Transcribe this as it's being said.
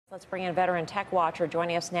Let's bring in veteran tech watcher.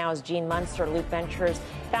 Joining us now is Gene Munster, Loup Ventures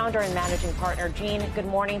founder and managing partner. Gene, good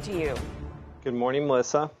morning to you. Good morning,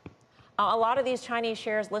 Melissa. A lot of these Chinese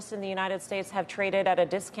shares listed in the United States have traded at a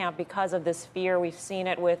discount because of this fear. We've seen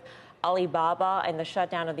it with Alibaba and the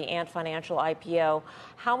shutdown of the Ant Financial IPO.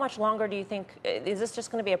 How much longer do you think, is this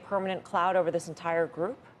just going to be a permanent cloud over this entire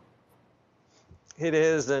group? It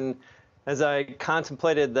is, and as I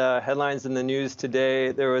contemplated the headlines in the news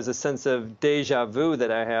today, there was a sense of deja vu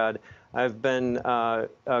that I had. I've been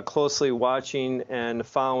closely watching and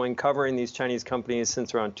covering these Chinese companies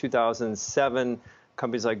since around 2007,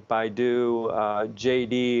 companies like Baidu,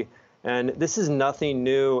 JD, and this is nothing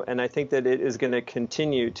new, and I think that it is going to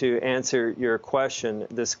continue to answer your question,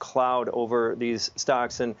 this cloud over these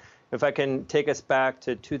stocks. And if I can take us back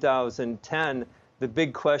to 2010, the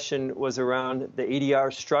big question was around the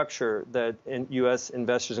ADR structure that U.S.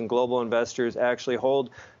 investors and global investors actually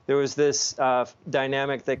hold. There was this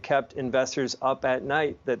dynamic that kept investors up at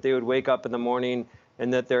night, that they would wake up in the morning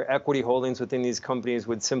and that their equity holdings within these companies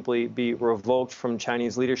would simply be revoked from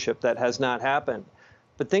Chinese leadership. That has not happened.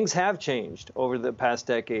 But things have changed over the past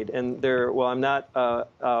decade. And while I'm not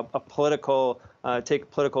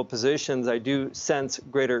take political positions, I do sense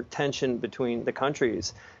greater tension between the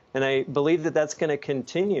countries. And I believe that that's going to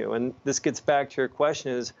continue. And this gets back to your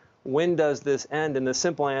question is, when does this end? And the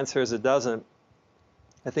simple answer is it doesn't.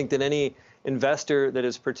 I think that any investor that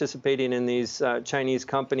is participating in these Chinese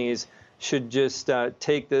companies should just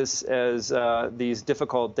take this as these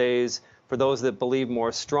difficult days. For those that believe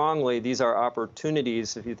more strongly, these are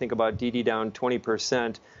opportunities, if you think about Didi down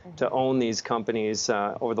 20%, to own these companies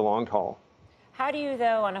over the long haul. How do you,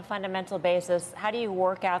 though, on a fundamental basis, how do you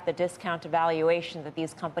work out the discount to valuation that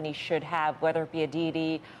these companies should have, whether it be a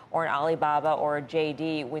Didi or an Alibaba or a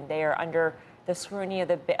JD, when they are under the scrutiny of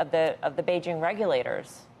the Beijing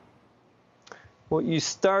regulators? Well, you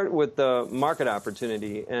start with the market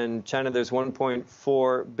opportunity. In China, there's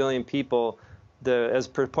 1.4 billion people. As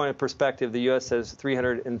per point of perspective, the U.S. has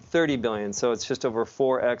 330 billion, so it's just over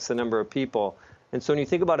 4x the number of people. And so when you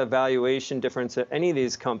think about a valuation difference at any of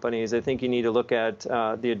these companies, I think you need to look at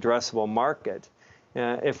the addressable market.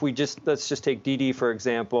 Let's just take Didi, for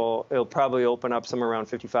example, it'll probably open up somewhere around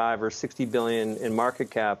 55 or 60 billion in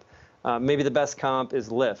market cap. Maybe the best comp is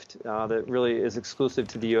Lyft, that really is exclusive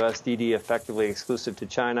to the U.S., Didi effectively exclusive to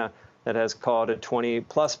China, that has called a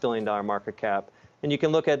 $20+ billion market cap. And you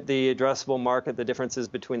can look at the addressable market, the differences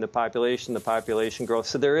between the population growth.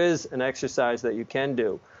 So there is an exercise that you can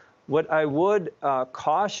do. What I would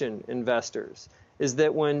caution investors is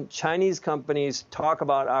that when Chinese companies talk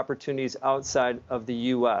about opportunities outside of the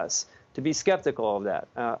U.S., to be skeptical of that.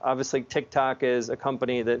 Obviously, TikTok is a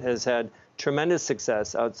company that has had tremendous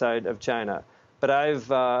success outside of China. But I've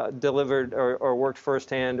delivered or worked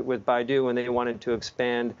firsthand with Baidu when they wanted to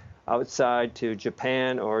expand outside to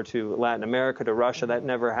Japan or to Latin America, to Russia. That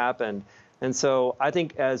never happened. And so I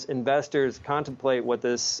think as investors contemplate what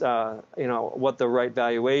this, what the right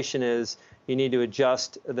valuation is, you need to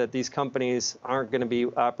adjust that these companies aren't going to be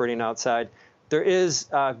operating outside. There is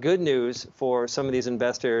good news for some of these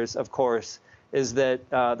investors, of course, is that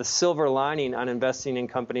the silver lining on investing in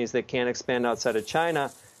companies that can't expand outside of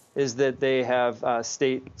China is that they have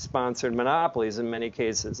state-sponsored monopolies in many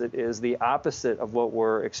cases. It is the opposite of what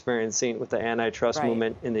we're experiencing with the antitrust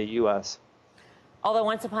movement in the U.S. Although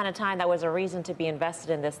once upon a time, that was a reason to be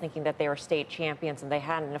invested in this, thinking that they were state champions and they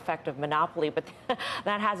had an effective monopoly. But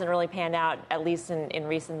that hasn't really panned out, at least in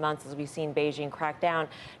recent months, as we've seen Beijing crack down.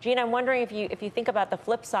 Gene, I'm wondering if you think about the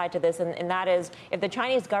flip side to this, and that is, if the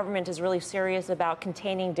Chinese government is really serious about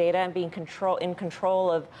containing data and being in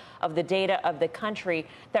control of the data of the country,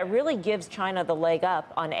 that really gives China the leg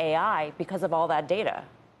up on AI because of all that data.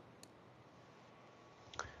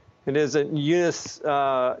 It is. Eunice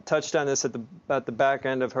touched on this at the back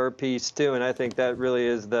end of her piece too, and I think that really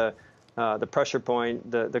is the pressure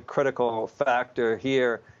point, the critical factor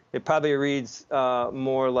here. It probably reads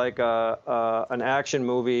more like an action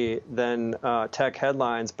movie than tech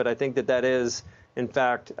headlines, but I think that is, in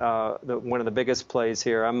fact, one of the biggest plays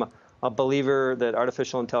here. I'm a believer that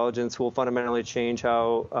artificial intelligence will fundamentally change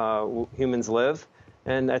how humans live.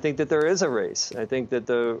 And I think that there is a race. I think that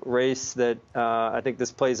the race that I think this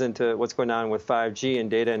plays into what's going on with 5G and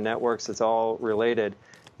data and networks. It's all related.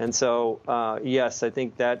 And so, yes, I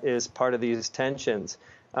think that is part of these tensions.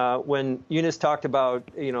 When Eunice talked about,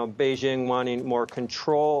 Beijing wanting more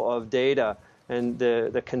control of data and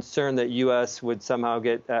the concern that U.S. would somehow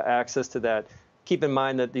get access to that, keep in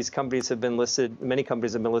mind that these companies have been listed, many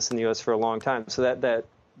companies have been listed in the U.S. for a long time. So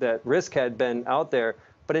that risk had been out there.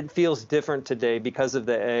 But it feels different today because of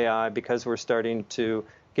the AI, because we're starting to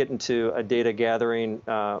get into a data gathering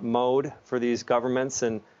mode for these governments.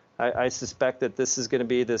 And I suspect that this is going to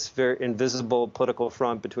be this very invisible political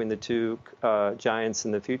front between the two giants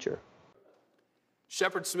in the future.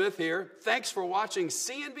 Shepard Smith here. Thanks for watching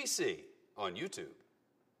CNBC on YouTube.